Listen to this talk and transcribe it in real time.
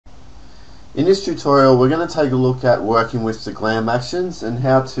In this tutorial we're going to take a look at working with the Glam actions and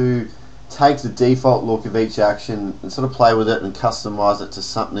how to take the default look of each action and sort of play with it and customize it to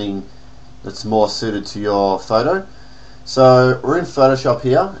something that's more suited to your photo. So we're in Photoshop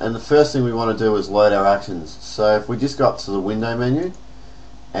here, and the first thing we want to do is load our actions. So if we just go up to the window menu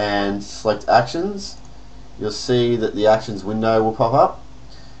and select actions, you'll see that the actions window will pop up.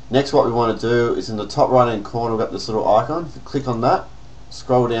 Next, what we want to do is in the top right hand corner we've got this little icon. If you click on that,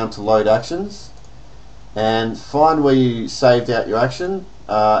 scroll down to load actions and find where you saved out your action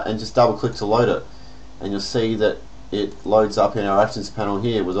and just double click to load it, and you'll see that it loads up in our actions panel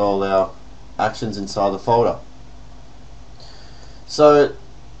here with all our actions inside the folder. So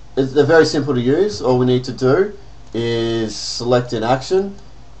they're very simple to use. All we need to do is select an action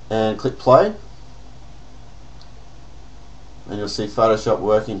and click play, and you'll see Photoshop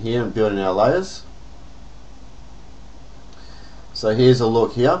working here and building our layers. So here's a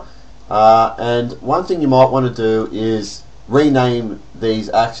look here, and one thing you might want to do is rename these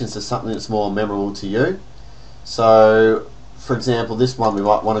actions to something that's more memorable to you. So for example, this one we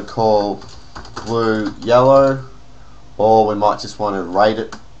might want to call blue yellow, or we might just want to rate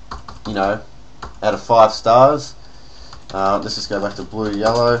it, you know, out of 5 stars. Let's just go back to blue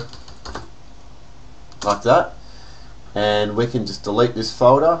yellow like that, and we can just delete this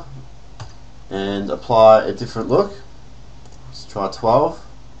folder and apply a different look. Let's try 12.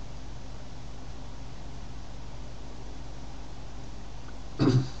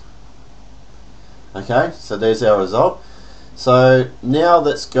 Okay, so there's our result. So now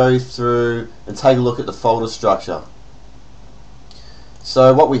let's go through and take a look at the folder structure.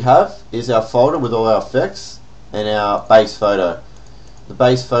 So what we have is our folder with all our effects and our base photo. The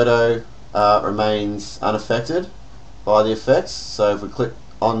base photo remains unaffected by the effects, so if we click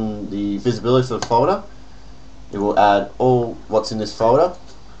on the visibility for the folder, it will add all what's in this folder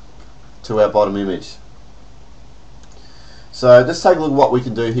to our bottom image. So let's take a look at what we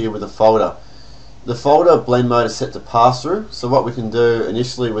can do here with the folder. The folder blend mode is set to pass through, so what we can do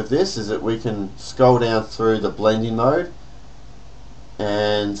initially with this is that we can scroll down through the blending mode,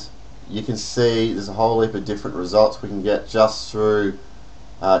 and you can see there's a whole heap of different results we can get just through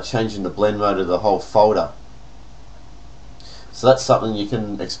changing the blend mode of the whole folder. So that's something you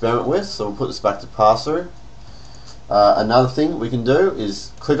can experiment with. So we'll put this back to pass through. Another thing we can do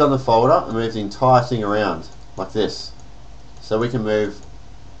is click on the folder and move the entire thing around like this. So we can move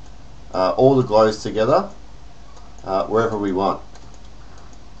all the glows together wherever we want.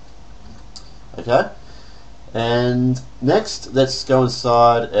 Okay, and next let's go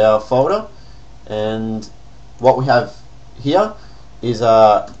inside our folder, and what we have here is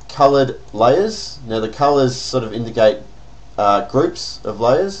coloured layers. Now the colours sort of indicate groups of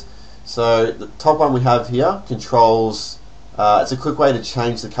layers. So the top one we have here controls, it's a quick way to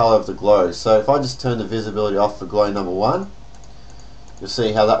change the colour of the glow. So if I just turn the visibility off for glow number 1, you'll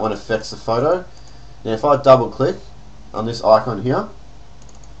see how that one affects the photo. Now if I double click on this icon here,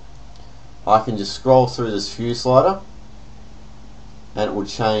 I can just scroll through this hue slider and it will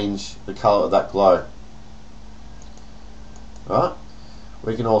change the colour of that glow. Right?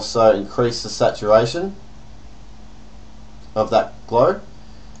 We can also increase the saturation of that glow,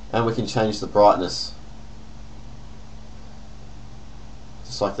 and we can change the brightness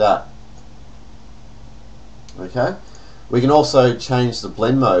just like that. Okay, we can also change the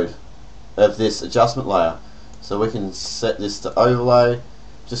blend mode of this adjustment layer, so we can set this to overlay,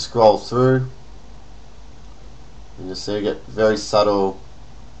 just scroll through and you'll see we get very subtle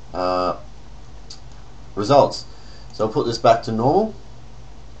results. So I'll put this back to normal,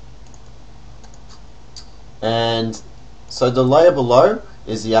 and so the layer below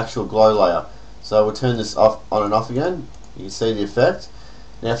is the actual glow layer. So we'll turn this off, on and off again. You can see the effect.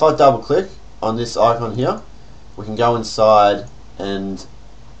 Now if I double click on this icon here, we can go inside and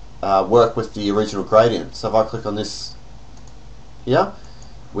work with the original gradient. So if I click on this here,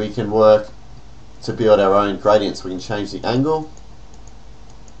 we can work to build our own gradients. We can change the angle.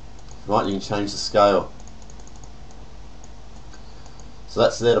 If you want, you can change the scale. So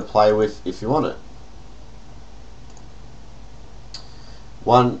that's there to play with if you want it.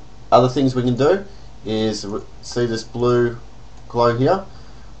 One other things we can do is, see this blue glow here,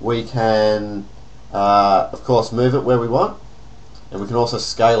 we can of course move it where we want, and we can also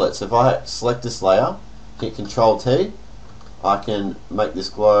scale it. So if I select this layer, hit Control T, I can make this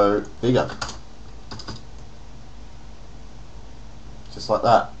glow bigger, just like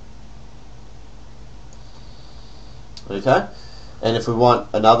that. Okay, and if we want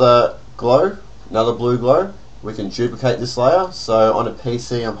another glow, another blue glow, we can duplicate this layer. So on a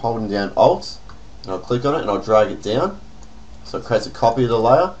PC I'm holding down Alt, and I'll click on it and I'll drag it down, so it creates a copy of the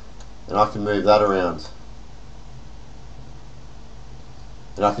layer, and I can move that around.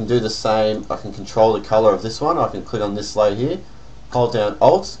 And I can do the same, I can control the color of this one. I can click on this layer here, hold down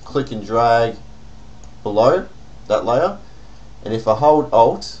Alt, click and drag below that layer, and if I hold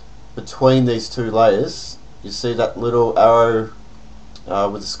Alt between these two layers, you see that little arrow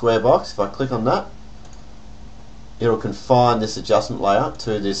with the square box. If I click on that, it'll confine this adjustment layer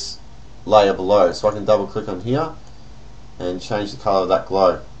to this layer below. So I can double click on here and change the color of that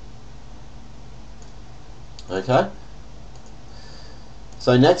glow. Okay.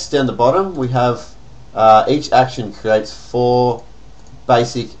 So next, down the bottom, we have each action creates 4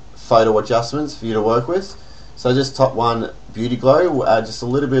 basic photo adjustments for you to work with. So this top one, beauty glow, will add just a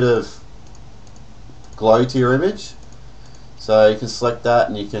little bit of glow to your image. So you can select that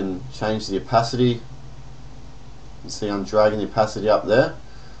and you can change the opacity. You can see I'm dragging the opacity up there.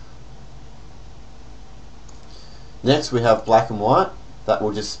 Next we have black and white. That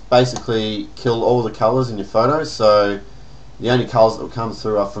will just basically kill all the colours in your photo. So the only colours that will come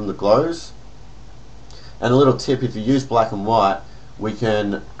through are from the glows. And a little tip, if you use black and white, we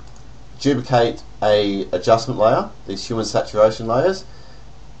can duplicate a adjustment layer, these hue and saturation layers,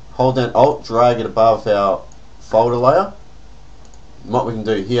 hold down Alt, drag it above our folder layer. And what we can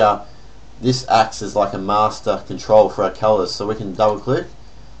do here, this acts as like a master control for our colours, so we can double click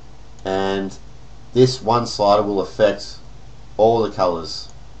and this one slider will affect all the colours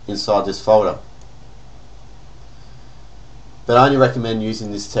inside this folder. But I only recommend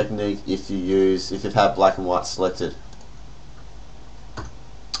using this technique if you've had black and white selected.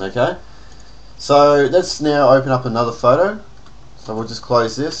 Okay, so let's now open up another photo. So we'll just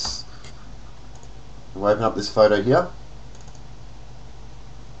close this. We'll open up this photo here.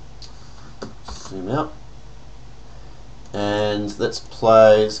 Zoom out. And let's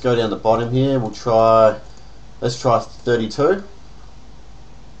go down the bottom here. Let's try 32.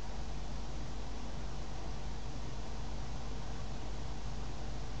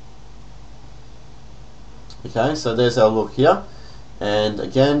 Okay, so there's our look here, and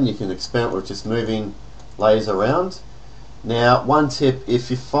again you can experiment with just moving layers around. Now one tip,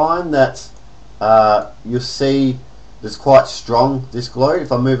 if you find that you'll see there's quite strong, this glow,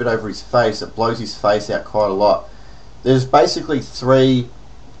 if I move it over his face, it blows his face out quite a lot. There's basically 3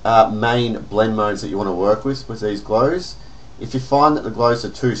 main blend modes that you want to work with these glows. If you find that the glows are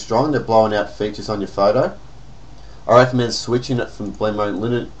too strong, they're blowing out features on your photo, I recommend switching it from blend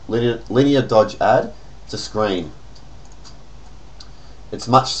mode linear dodge add to screen. It's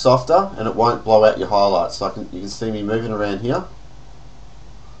much softer and it won't blow out your highlights. So you can see me moving around here.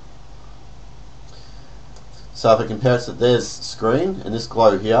 So if I compare it to, there's screen, and this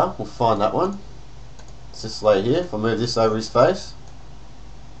glow here, we'll find that one. It's this layer here. If I move this over his face,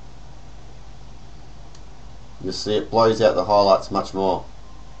 you'll see it blows out the highlights much more.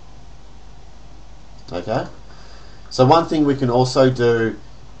 Okay. So one thing we can also do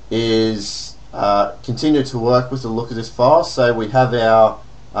is continue to work with the look of this file. So we have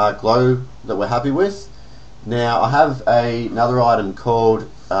our glow that we're happy with. Now I have another item called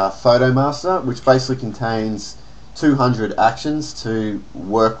Photo Master, which basically contains 200 actions to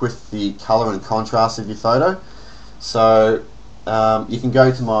work with the color and contrast of your photo. So you can go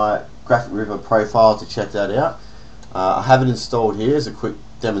to my Graphic River profile to check that out. I have it installed here as a quick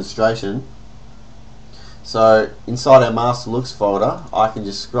demonstration. So inside our master looks folder, I can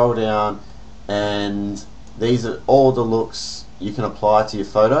just scroll down, and these are all the looks you can apply to your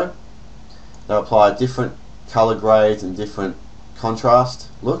photo. They apply different color grades and different contrast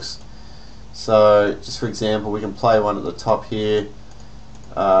looks. So just for example, we can play one at the top here.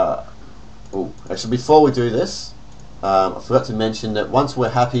 Actually, before we do this, I forgot to mention that once we're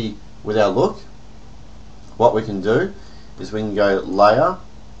happy with our look, what we can do is we can go layer,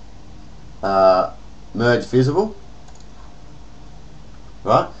 merge visible,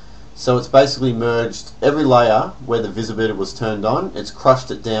 right? So it's basically merged every layer where the visibility was turned on, it's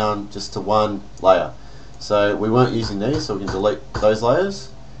crushed it down just to one layer. So we weren't using these, so we can delete those layers.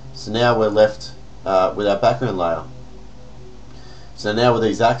 So now we're left with our background layer. So now with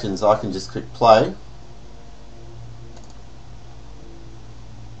these actions, I can just click play,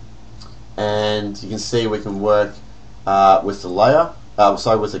 and you can see we can work with the layer,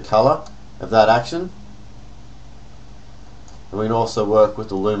 with the color of that action. And we can also work with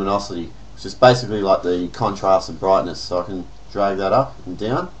the luminosity, which is basically like the contrast and brightness. So I can drag that up and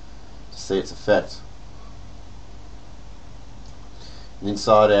down to see its effect. And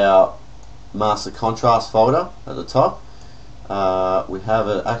inside our master contrast folder at the top, we have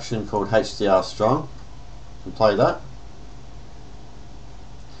an action called HDR Strong. You can play that.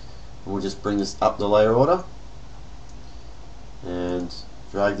 And we'll just bring this up the layer order. And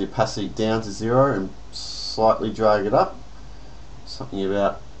drag the opacity down to 0 and slightly drag it up, something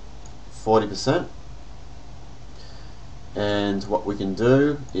about 40%. And what we can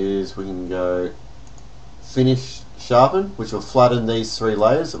do is we can go finish sharpen, which will flatten these 3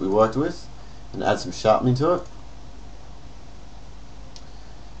 layers that we worked with and add some sharpening to it.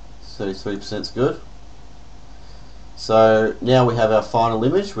 33% is good. So now we have our final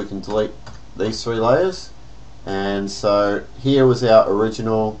image. We can delete these 3 layers, and so here was our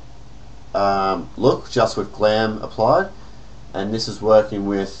original look just with Glam applied, and this is working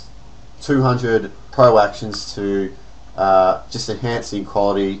with 200 Pro actions to just enhance the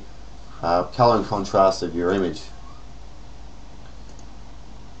quality, colour and contrast of your image.